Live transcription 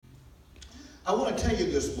I want to tell you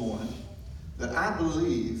this morning that I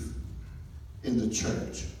believe in the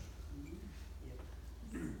church.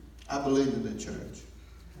 I believe in the church.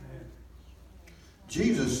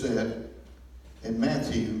 Jesus said in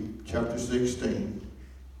Matthew chapter 16,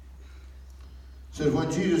 said when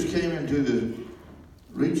Jesus came into the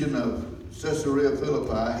region of Caesarea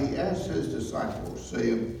Philippi, he asked his disciples,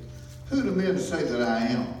 saying, who do men say that I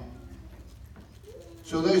am?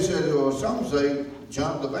 So they said, well, some say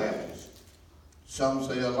John the Baptist. Some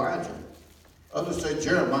say Elijah. Others say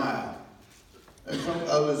Jeremiah. And some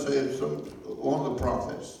others say one of the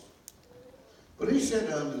prophets. But he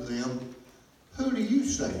said unto them, who do you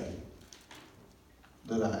say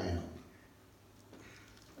that I am?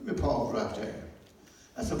 Let me pause right there.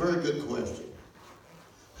 That's a very good question.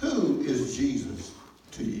 Who is Jesus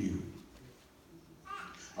to you?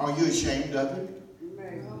 Are you ashamed of it?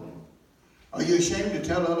 No. Are you ashamed to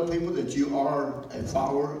tell other people that you are a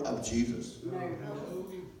follower of Jesus? No.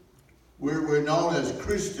 We're known as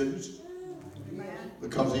Christians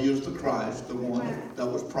because he is the Christ, the one that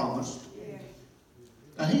was promised.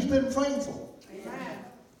 And he's been faithful.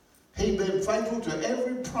 He's been faithful to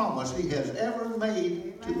every promise he has ever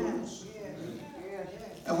made to us.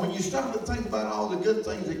 And when you stop and think about all the good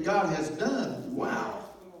things that God has done, wow.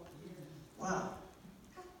 Wow.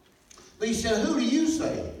 But he said, who do you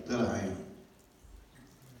say that I am?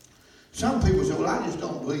 Some people say, well, I just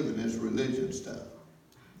don't believe in this religion stuff.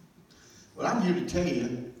 Well, I'm here to tell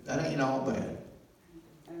you, that ain't all bad.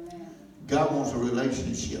 God wants a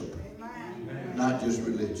relationship, not just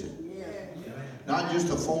religion. Not just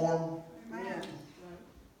a form,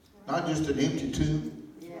 not just an empty tomb.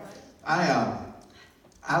 I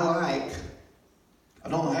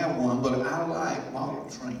don't have one, but I like model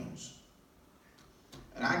trains.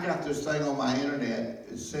 And I got this thing on my internet.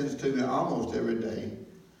 It sends to me almost every day.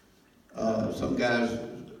 Some guys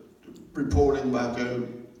reporting about their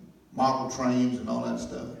model trains and all that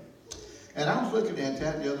stuff. And I was looking at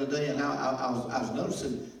that the other day, and I was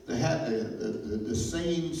noticing they had the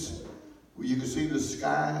scenes where you could see the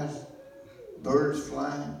skies, birds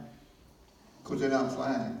flying. Of course, they're not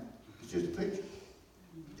flying. It's just a picture,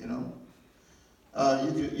 you know.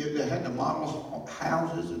 They had the model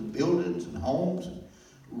houses and buildings and homes and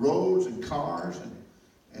roads and cars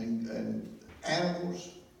and animals,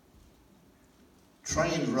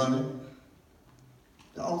 trains running.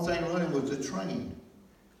 The only thing running was the train.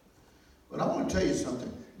 But I want to tell you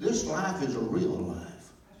something. This life is a real life.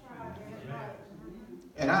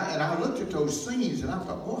 And I looked at those scenes and I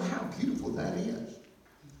thought, well, how beautiful that is.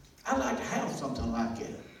 I'd like to have something like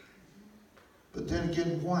it. But then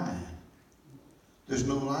again, why? There's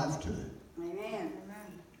no life to it. Amen.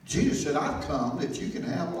 Jesus said, I've come that you can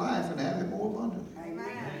have life and have it more abundantly.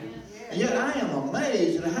 Amen. And yet I am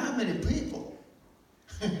amazed at how many people,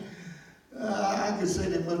 I could say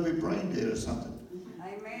they must be brain dead or something.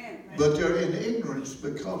 Amen. But they're in ignorance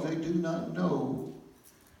because they do not know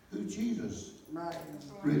who Jesus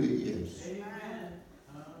really is.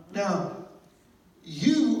 Now,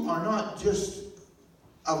 you are not just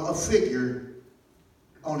a figure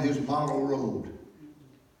on his model road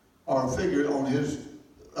or a figure on his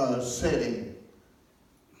setting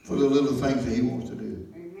for the little things that he wants to do.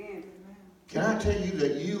 Amen. Can I tell you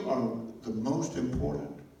that you are the most important?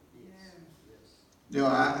 You know,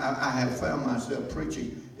 I have found myself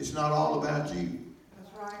preaching. It's not all about you.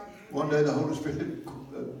 That's right. One day the Holy Spirit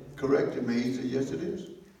corrected me. He said, yes, it is.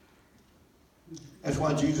 That's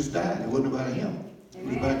why Jesus died. It wasn't about him. It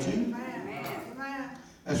was about you. Amen.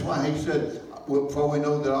 That's why he said, for we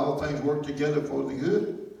know that all things work together for the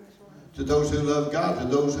good. To those who love God, to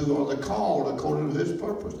those who are the called according to his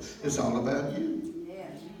purpose. It's all about you.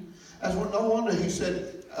 Yes. That's what, no wonder he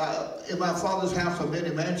said, in my Father's house are many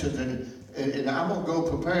mansions, and I'm going to go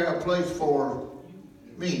prepare a place for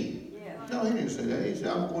me. Yes. No, he didn't say that. He said,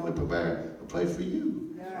 I'm going to prepare a place for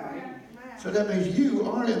you. Right. So that means you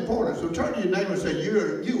are important. So turn to your neighbor and say,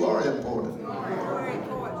 you are important.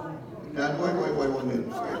 Now, wait a minute.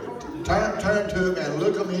 Turn to him and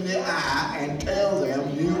look him in the eye and tell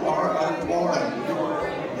them you are important. All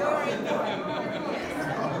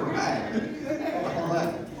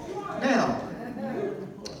right. Now,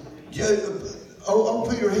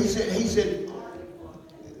 Peter, he said,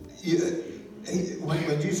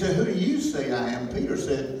 when you said, who do you say I am? Peter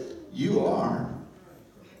said, you are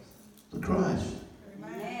the Christ,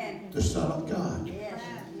 the Son of God. Yes.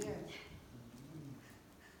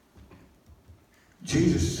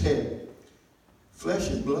 Jesus said, flesh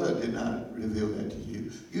and blood did not reveal that to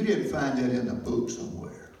you. You didn't find that in a book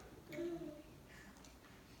somewhere.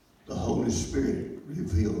 The Holy Spirit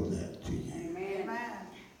revealed that to you. Amen.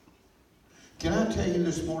 Can I tell you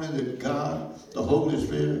this morning that God, the Holy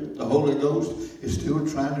Spirit, the Holy Ghost, is still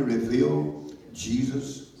trying to reveal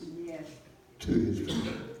Jesus Yes. to his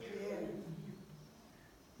people?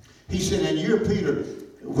 He said, and you're Peter,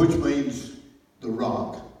 which means the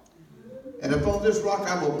rock. And upon this rock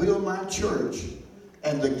I will build my church,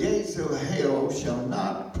 and the gates of hell shall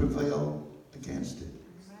not prevail against it.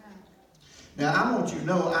 Now I want you to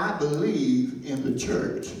know I believe in the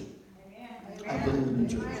church. I believe in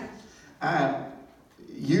the church.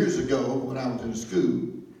 Years ago when I was in school,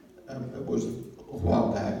 it was a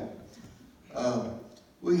while back,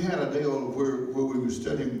 we had a deal where we were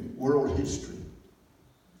studying world history.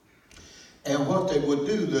 And what they would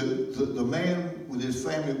do, the man with his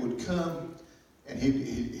family would come, and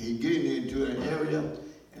he'd get into an area,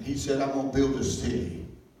 and he said, I'm going to build a city.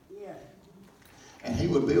 Yeah. And he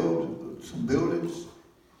would build some buildings,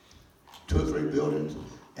 2 or 3 buildings,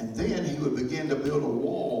 and then he would begin to build a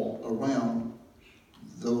wall around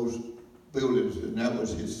those buildings, and that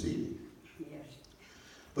was his city. Yes.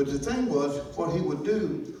 But the thing was, what he would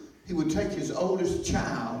do, he would take his oldest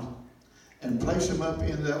child and place him up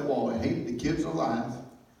in that wall, and the kid's alive,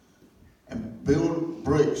 and build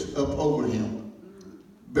bricks up over him,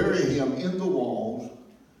 bury him in the walls,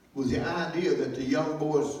 with the idea that the young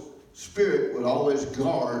boy's spirit would always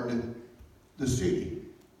guard the city.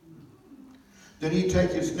 Then he'd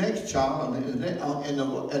take his next child,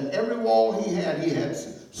 and every wall he had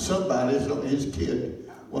somebody, his kid,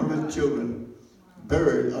 one of his children,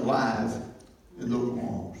 buried alive in those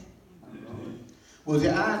walls. With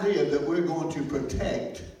the idea that we're going to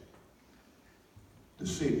protect the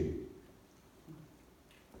city.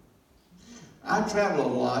 I travel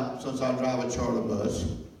a lot since I drive a charter bus.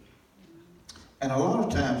 And a lot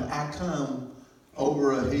of times I come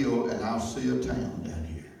over a hill and I'll see a town down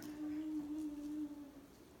here.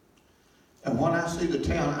 And when I see the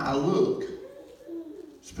town, I look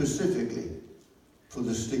specifically for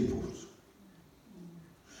the steeples.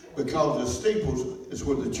 Because the steeples is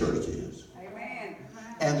where the church is. Amen.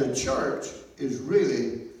 And the church is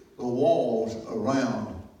really the walls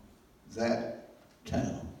around that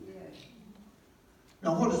town. Yes.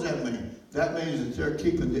 Now what does that mean? That means that they're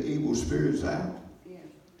keeping the evil spirits out. Yes.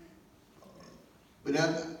 But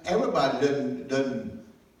now, everybody doesn't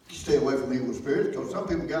stay away from evil spirits, because some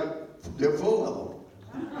people they're full of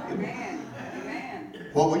them. Amen. Amen.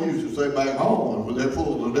 What we used to say back home was they're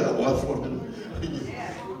full of the devil. That's what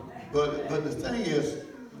Yes. But the thing is,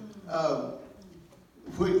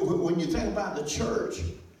 when you think about the church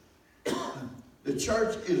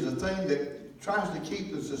is the thing that tries to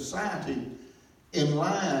keep the society in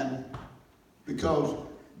line, because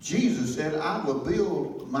Jesus said, I will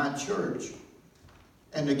build my church,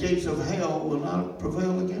 and the gates of hell will not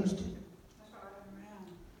prevail against it.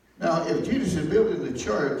 Now, if Jesus is building the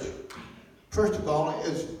church, first of all,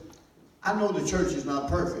 I know the church is not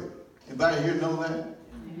perfect. Anybody here know that?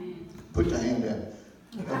 Put your hand down.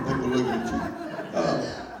 Don't people look at you.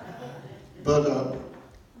 But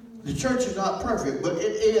the church is not perfect, but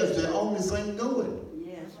it is the only thing going.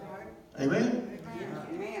 Yes. Amen?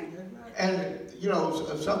 Amen. And,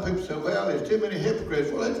 some people say, well, there's too many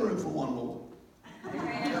hypocrites. Well, there's room for one more.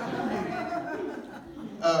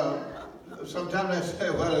 Sometimes they say,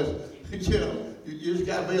 well, you just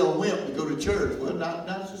got to be a wimp to go to church. Well, not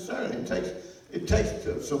necessarily. It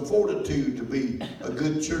takes some fortitude to be a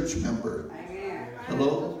good church member. Amen.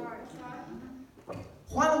 Hello?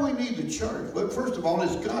 Why do we need the church? Well, first of all,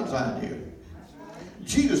 it's God's idea.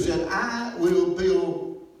 Jesus said, I will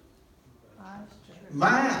build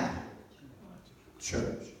my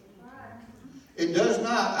church. It does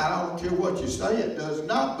not, I don't care what you say, it does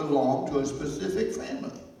not belong to a specific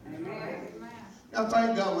family. Amen. Now,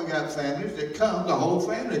 thank God we got families that come, the whole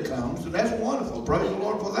family comes, and that's wonderful. Praise the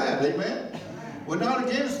Lord for that. Amen? We're not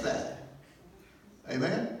against that.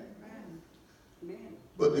 Amen? Amen.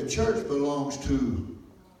 But the church belongs to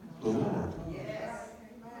the Lord. Yes.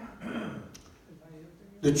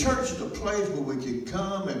 The church is a place where we can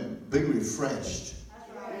come and be refreshed.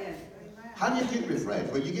 Yes. How do you get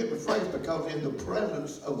refreshed? Well, you get refreshed because in the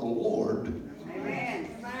presence of the Lord, Amen.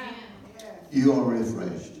 you are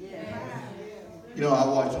refreshed. Yes. I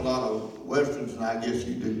watch a lot of westerns, and I guess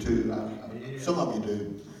you do too. Some of you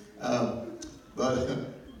do.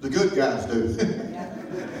 But the good guys do.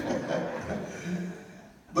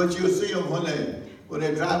 But you'll see them when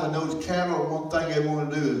they're driving those cattle, one thing they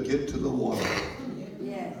want to do is get to the water.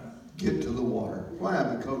 Yes. Get to the water. Why?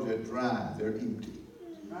 Because they're dry. They're empty.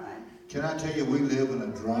 Right. Can I tell you, we live in a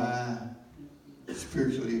dry,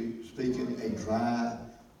 spiritually speaking, a dry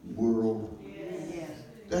world. Yes.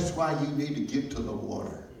 That's why you need to get to the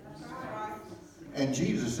water. And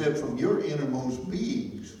Jesus said, from your innermost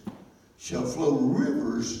beings shall flow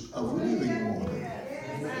rivers of living water.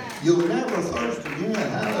 You'll never thirst again.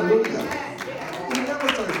 Hallelujah. You'll never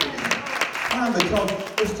thirst again. Why? Because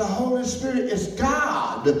it's the Holy Spirit. It's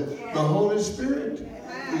God, the Holy Spirit,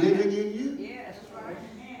 living in you. Yes.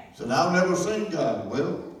 So I've never seen God.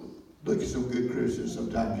 Well, look at some good Christians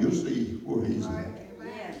sometimes. You'll see where he's at.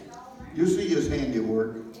 Yes. You'll see his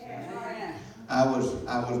handiwork. Amen. I was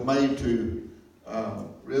made to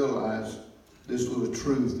realize this little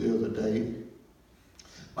truth the other day.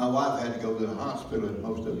 My wife had to go to the hospital, and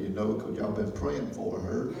most of you know because y'all been praying for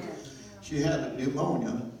her. Yes. She had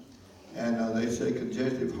pneumonia, and they said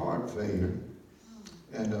congestive heart failure.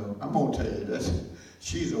 And I'm going to tell you,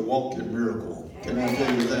 she's a walking miracle. Can I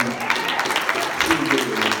tell you that? She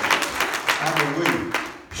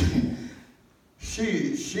really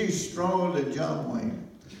is. She's stronger than John Wayne.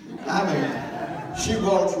 I mean, she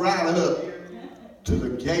walks right up to the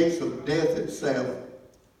gates of death itself.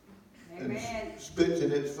 Amen. And spits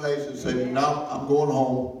in its face and says, no, I'm going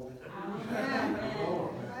home. Amen.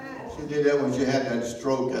 She did that when she had that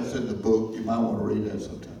stroke. That's in the book. You might want to read that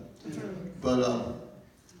sometime. But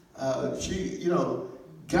she,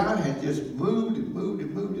 God had just moved and moved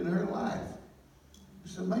and moved in her life.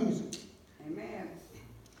 It's amazing. Amen.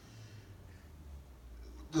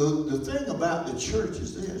 The thing about the church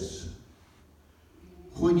is this.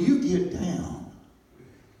 When you get down,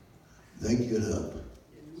 they get up.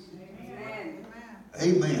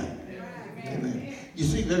 Amen. Amen. You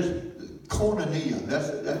see, there's koinonia. That's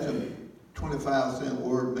a 25-cent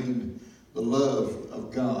word meaning the love of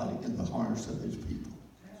God in the hearts of his people.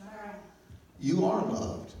 You are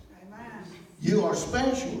loved. You are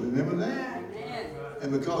special. Remember that? Amen.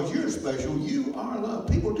 And because you're special, you are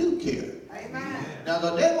loved. People do care. Amen. Now,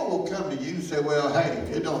 the devil will come to you and say, well, hey,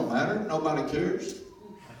 it don't matter. Nobody cares.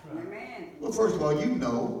 Amen. Well, first of all, you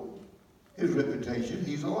know his reputation.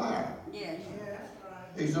 He's a liar. Yes.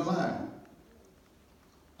 He's a liar.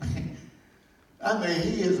 I mean,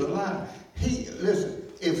 he is a liar. Listen,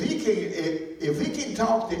 if he can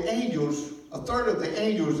talk the angels, a third of the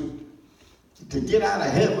angels, to get out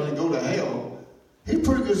of heaven and go to hell, he's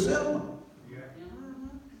pretty good selling.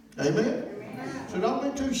 Amen? So don't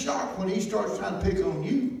be too shocked when he starts trying to pick on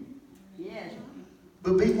you. Yes.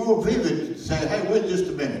 But be more vivid. Say, hey, wait just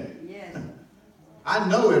a minute. Yes. I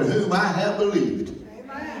know in whom I have believed.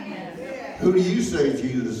 Amen. Who do you say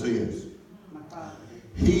Jesus is? My Father.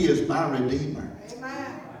 He is my Redeemer.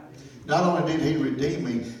 Amen. Not only did he redeem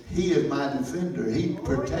me, he is my defender. He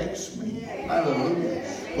protects me. Hallelujah.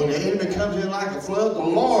 When the enemy comes in like a flood, the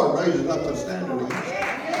Lord raises up a standard against him.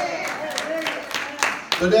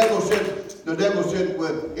 The devil said,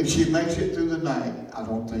 well, if she makes it through the night, I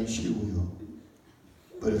don't think she will.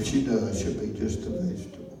 But if she does, she'll be just a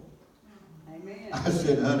vegetable. Amen. I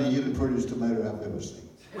said, honey, you're the prettiest tomato I've ever seen.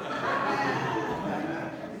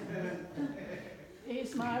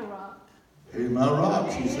 He's my rock. He's my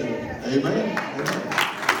rock, she said. Amen. Amen.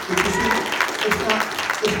 But you see,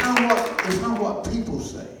 it's not what people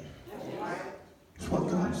say. It's what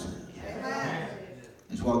God says.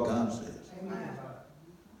 It's what God says.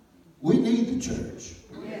 We need the church.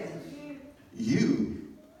 You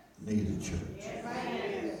need a church.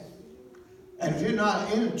 And if you're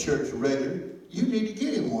not in a church regular, you need to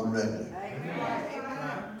get in one regular.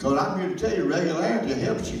 Because I'm here to tell you, regularity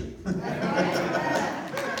helps you.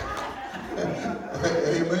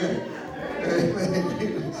 Amen.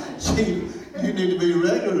 Amen. See, you need to be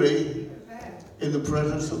regularly in the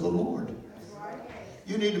presence of the Lord.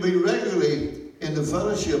 You need to be regularly in the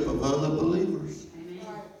fellowship of other believers.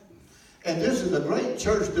 And this is a great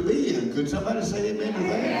church to be in. Could somebody say amen to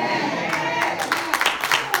that?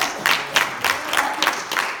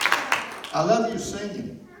 I love you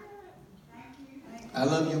singing. I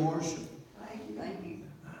love you worship. Thank you.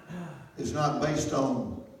 It's not based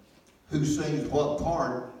on who sings what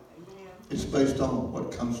part. It's based on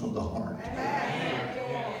what comes from the heart.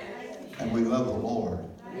 And we love the Lord.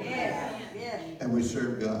 Yes. Yes. And we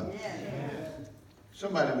serve God. Yes.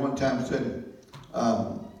 Somebody one time said,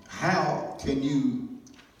 how can you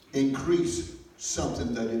increase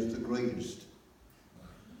something that is the greatest?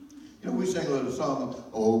 You know, we sing a little song,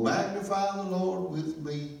 oh, magnify the Lord with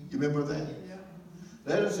me. You remember that? Yeah.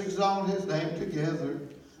 Let us exalt his name together.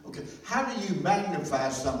 Okay, how do you magnify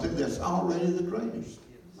something that's already the greatest?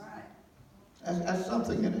 Right. That's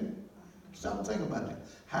something in it. Something about it.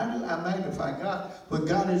 How do I magnify God when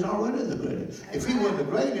God is already the greatest? If he wasn't the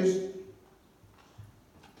greatest,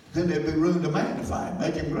 then there'd be room to magnify him,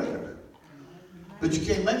 make him greater. But you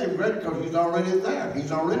can't make him greater because he's already there.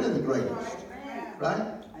 He's already the greatest. Right?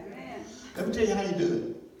 Amen. Let me tell you how you do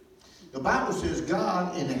it. The Bible says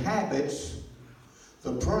God inhabits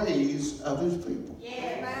the praise of his people.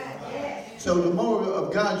 So the more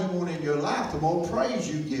of God you want in your life, the more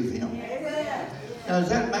praise you give him. Now, is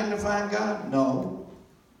that magnifying God? No.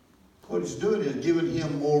 What it's doing is giving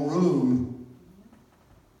him more room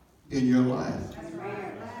in your life.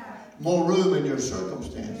 More room in your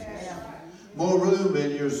circumstances. More room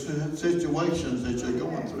in your situations that you're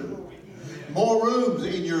going through. More room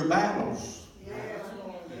in your battles.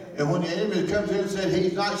 And when the enemy comes in and says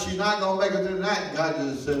she's not going to make it through the night, God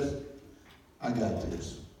just says, I got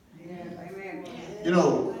this. You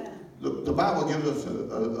know, the Bible gives us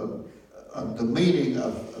the meaning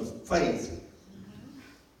of faith.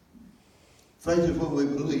 Faith is when we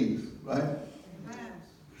believe, right?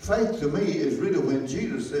 Faith to me is really when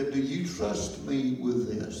Jesus said, do you trust me with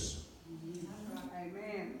this?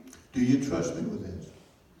 Amen. Do you trust me with this?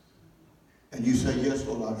 And you say, yes,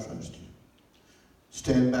 Lord, I trust you.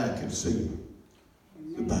 Stand back and see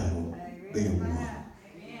the battle being won.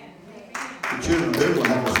 The children of Israel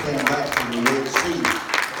had to stand back from the Red Sea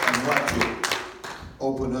and watch it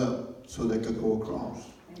open up so they could go across.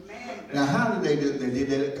 Now, how did they do it? They did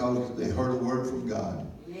that because they heard a word from God.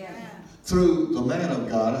 Through the man of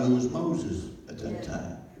God who was Moses at that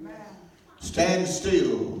time. Stand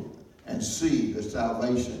still and see the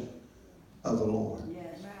salvation of the Lord.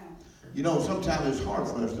 You know, sometimes it's hard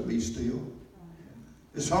for us to be still.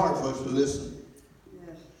 It's hard for us to listen.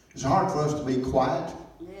 It's hard for us to be quiet.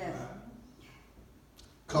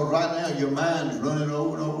 Because right now your mind's running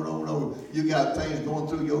over and over and over and over. You got things going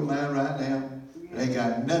through your mind right now. They ain't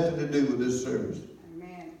got nothing to do with this service.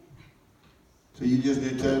 So you just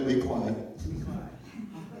need to tell them to be quiet.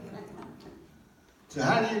 So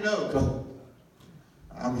how do you know? 'Cause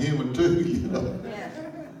I'm human too, you know.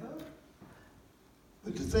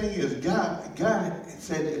 But the thing is, God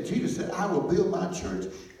said, Jesus said, I will build my church,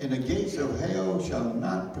 and the gates of hell shall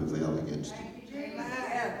not prevail against it.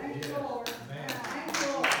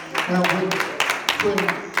 Now,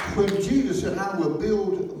 when Jesus said, I will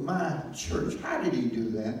build my church, how did he do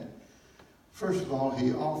that? First of all,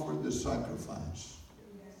 he offered the sacrifice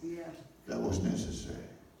that was necessary.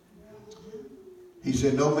 He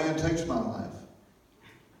said, no man takes my life.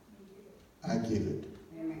 I give it.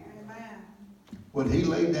 When he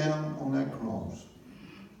lay down on that cross,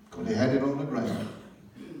 because he had it on the ground,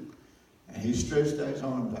 and he stretched his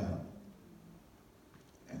arms out,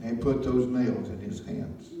 and they put those nails in his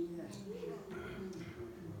hands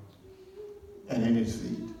and in his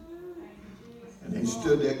feet, and they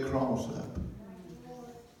stood that cross up.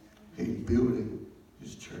 He built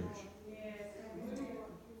his church.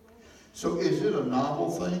 So is it a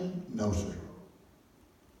novel thing? No, sir.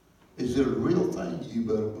 Is it a real thing? You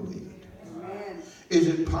better believe it. Amen. Is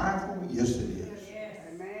it powerful? Yes, it is. Yes.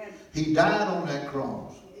 Amen. He died on that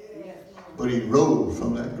cross, but he rose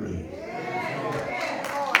from that grave.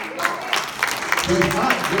 He's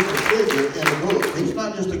not just a figure in a book. He's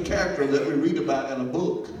not just a character that we read about in a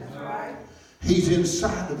book. He's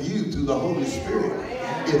inside of you through the Holy Spirit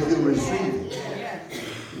if you receive it.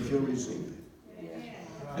 If you receive it.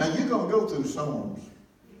 Now you're going to go through storms.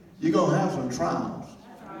 You're going to have some trials.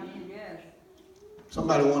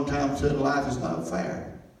 Somebody one time said life is not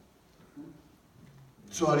fair.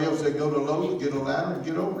 Somebody else said go to Lowe's, get a ladder, and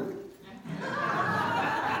get over it.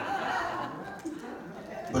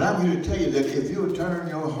 But I'm here to tell you that if you'll turn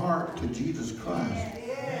your heart to Jesus Christ,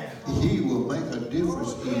 he will make a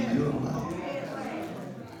difference in your life.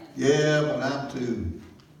 Yeah, but I'm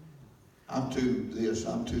too this,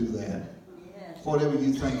 I'm too that. Whatever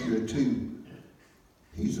you think you're too,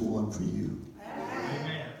 he's the one for you.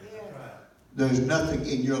 There's nothing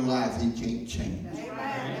in your life he can't change.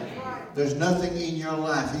 There's nothing in your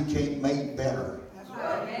life he can't make better.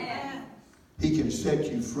 He can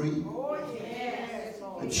set you free.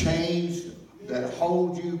 The chains that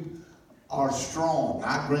hold you are strong.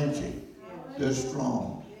 I grant you, they're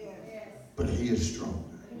strong. But he is stronger.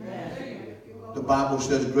 The Bible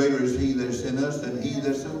says, greater is he that's in us than he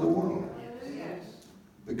that's in the world.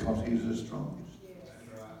 Because he's the strongest.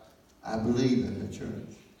 I believe in the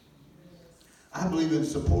church. I believe in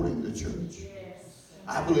supporting the church.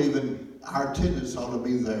 I believe in our attendance ought to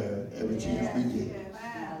be there every chance we get.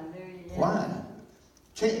 Why?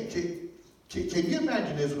 Can you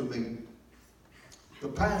imagine this with me? The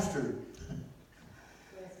pastor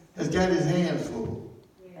has got his hands full.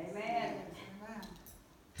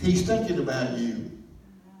 He's thinking about you.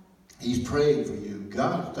 He's praying for you.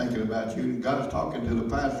 God's thinking about you. God's talking to the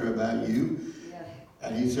pastor about you.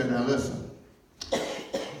 And he said, now listen.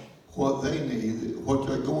 What they need, what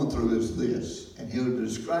they're going through is this. And he'll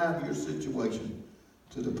describe your situation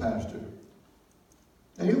to the pastor.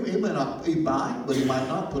 And he may not be buy it, but he might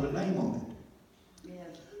not put a name on it.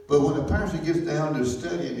 Yes. But when the pastor gets down to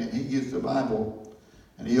studying and he gets the Bible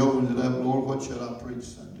and he opens it up, Lord, what should I preach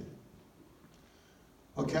Sunday?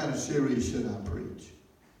 What kind of series should I preach?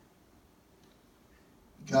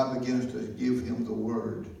 God begins to give him the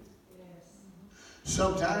word. Yes.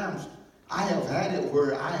 Sometimes I have had it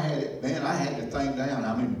where I had the thing down.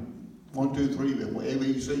 I mean, 1, 2, 3,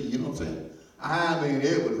 ABC, you know what I'm saying? I mean,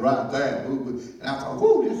 it was right there. And I thought,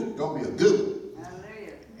 whoa, this is going to be a good one.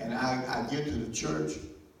 Hallelujah. And I get to the church,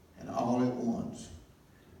 and all at once,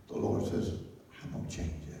 the Lord says, I'm going to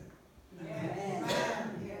change that. Yes.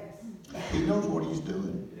 He knows what he's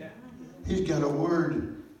doing. He's got a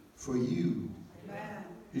word for you.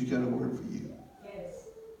 He's got a word for you. Yes.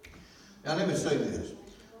 Now let me say this.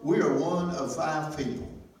 We are one of 5 people.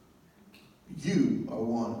 You are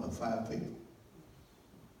one of 5 people.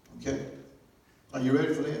 Okay? Are you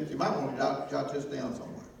ready for this? You might want to jot this down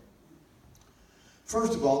somewhere.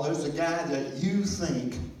 First of all, there's the guy that you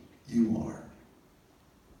think you are.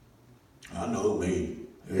 I know me.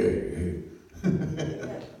 Hey.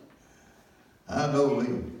 I know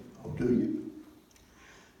me. Oh, do you?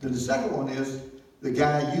 Then the second one is the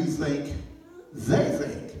guy you think they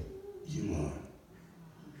think you are.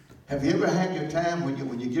 Have you ever had your time when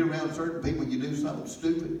you get around certain people, you do something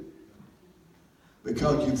stupid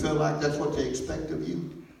because you feel like that's what they expect of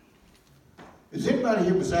you? Has anybody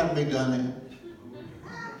here beside me done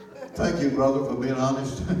that? Thank you, brother, for being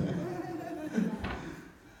honest. The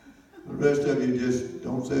rest of you just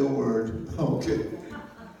don't say a word. Okay.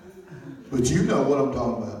 But you know what I'm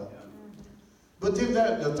talking about. But then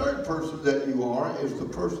the third person that you are is the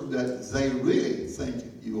person that they really think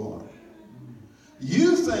you are.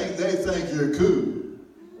 You think they think you're cool,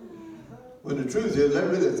 when the truth is they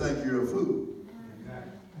really think you're a fool.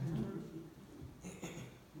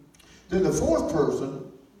 Then the fourth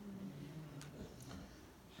person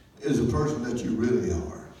is the person that you really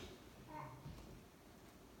are.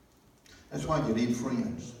 That's why you need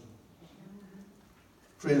friends.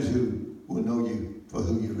 Friends who will know you for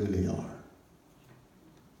who you really are.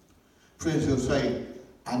 Friends who'll say,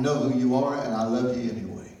 I know who you are and I love you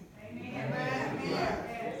anyway. Amen.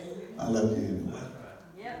 I love you anyway.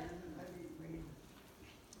 Yep.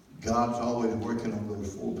 God's always working on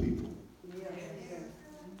those 4 people. Yes.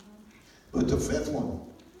 But the 5th one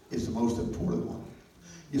is the most important one.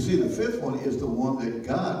 You see, the 5th one is the one that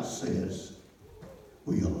God says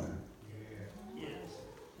we are.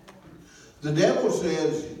 The devil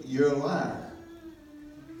says, you're a liar.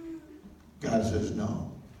 God says,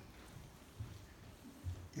 no.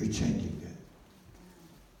 You're changing that.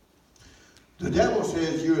 The devil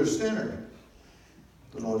says, you're a sinner.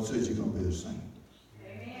 The Lord says, you're going to be a saint.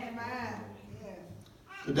 Amen.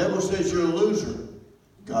 The devil says, you're a loser.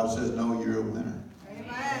 God says, no, you're a winner.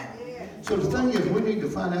 Amen. So the thing is, we need to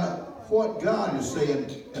find out what God is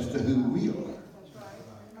saying as to who we are.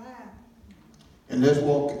 And let's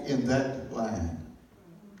walk in that line.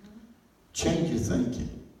 Change your thinking.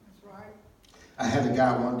 That's right. I had a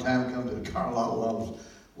guy one time come to the car lot while I was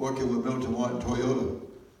working with Milton White and Toyota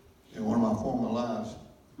in one of my former lives.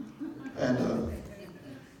 And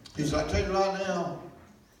he said, I tell you right now,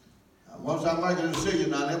 once I make a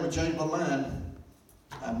decision, I never change my mind.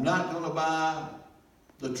 I'm not going to buy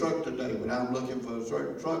the truck today, but I'm looking for a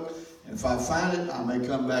certain truck. And if I find it, I may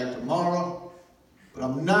come back tomorrow. But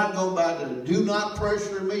I'm not going back to it. Do not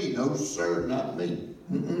pressure me. No, sir, not me.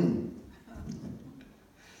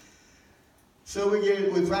 So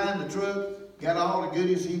we find the truck, got all the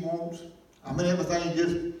goodies he wants. I mean,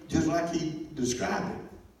 everything just like he described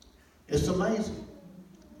it. It's amazing.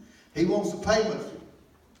 He wants the payments,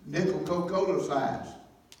 nickel Coca-Cola size.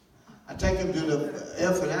 I take him to the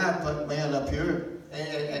F&I man up here,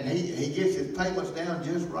 and he gets his payments down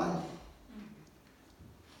just right.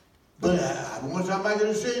 But once I make a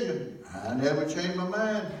decision, I never change my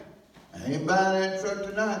mind. I ain't buying that truck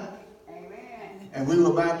tonight. Amen. And we were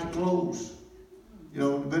about to close. You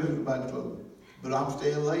know, the business was about to close. But I'm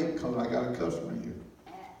staying late because I got a customer here.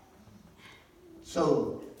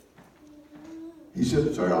 So, he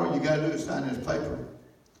said, sir, all you got to do is sign this paper.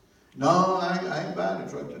 No, I ain't buying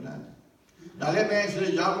the truck tonight. Now, let me ask you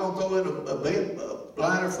this. Y'all going to throw in a bed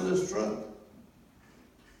blinder for this truck?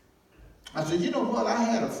 I said, you know what? I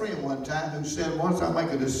had a friend one time who said, once I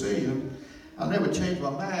make a decision, I'll never change my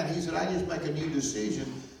mind. He said, I just make a new decision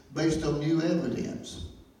based on new evidence.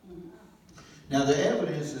 Now, the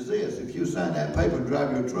evidence is this. If you sign that paper and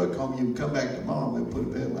drive your truck home, you can come back tomorrow and we'll put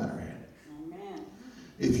a bed liner in it. Amen.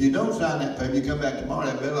 If you don't sign that paper, you come back tomorrow,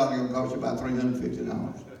 that bed liner is going to cost you about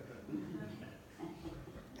 $350.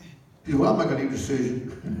 He said, well, I'll make a new decision.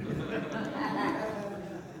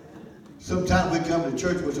 Sometimes we come to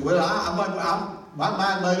church and we say, well, my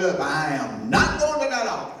mind made up. I am not going to that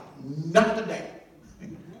altar. Not today.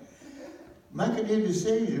 Making your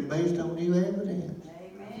decision based on new evidence.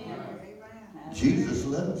 Amen. Jesus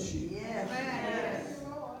loves you. Yes. Amen.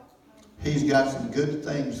 He's got some good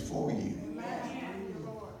things for you.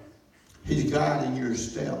 He's guiding your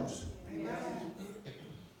steps.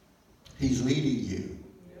 He's leading you.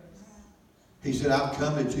 He said, I've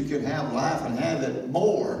come that you can have life and have it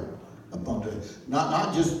more abundant.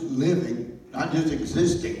 Not just living, not just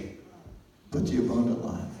existing, but the abundant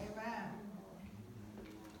life. Amen.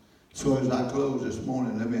 So as I close this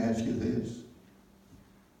morning, let me ask you this.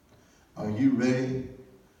 Are you ready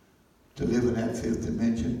to live in that fifth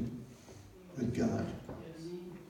dimension with God?